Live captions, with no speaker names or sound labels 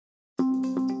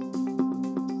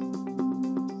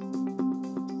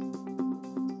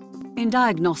In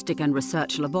diagnostic and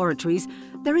research laboratories,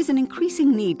 there is an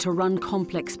increasing need to run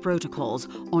complex protocols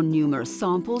on numerous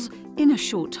samples in a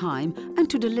short time and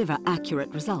to deliver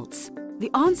accurate results.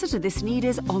 The answer to this need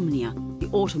is Omnia, the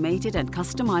automated and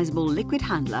customizable liquid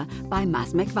handler by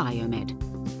Masmec Biomed.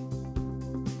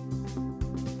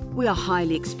 We are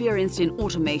highly experienced in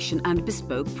automation and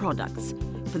bespoke products.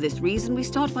 For this reason, we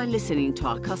start by listening to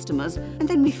our customers, and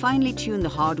then we finely tune the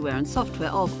hardware and software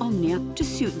of Omnia to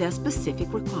suit their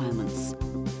specific requirements.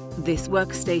 This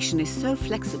workstation is so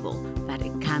flexible that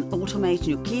it can automate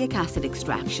nucleic acid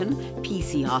extraction,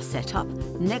 PCR setup,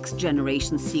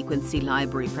 next-generation sequencing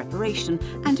library preparation,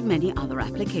 and many other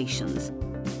applications.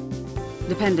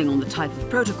 Depending on the type of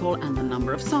protocol and the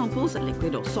number of samples,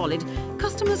 liquid or solid,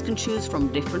 customers can choose from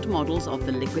different models of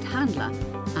the liquid handler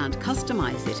and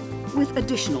customize it with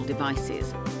additional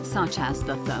devices, such as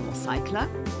the thermal cycler,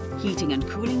 heating and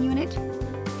cooling unit,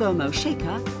 thermo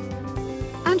shaker,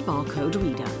 and barcode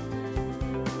reader.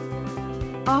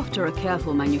 After a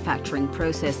careful manufacturing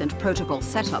process and protocol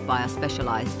setup by a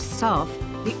specialized staff,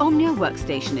 the Omnia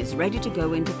workstation is ready to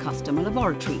go into customer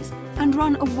laboratories and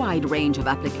run a wide range of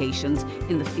applications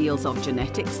in the fields of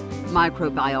genetics,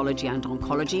 microbiology and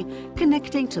oncology,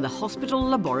 connecting to the hospital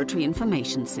laboratory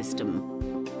information system.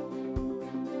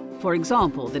 For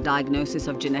example, the diagnosis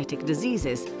of genetic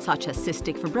diseases such as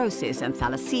cystic fibrosis and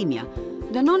thalassemia,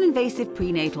 the non-invasive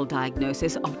prenatal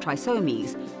diagnosis of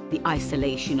trisomies, the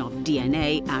isolation of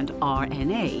DNA and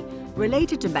RNA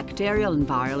related to bacterial and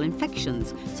viral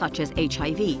infections such as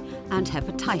HIV and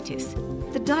hepatitis,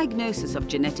 the diagnosis of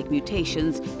genetic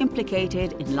mutations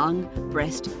implicated in lung,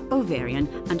 breast, ovarian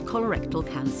and colorectal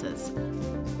cancers.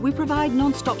 We provide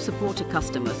non-stop support to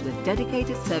customers with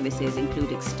dedicated services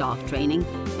including staff training,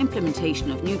 implementation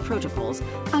of new protocols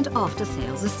and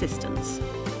after-sales assistance.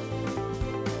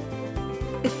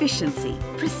 Efficiency,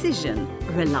 precision,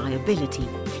 reliability,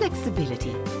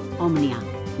 flexibility. Omnia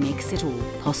makes it all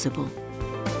possible.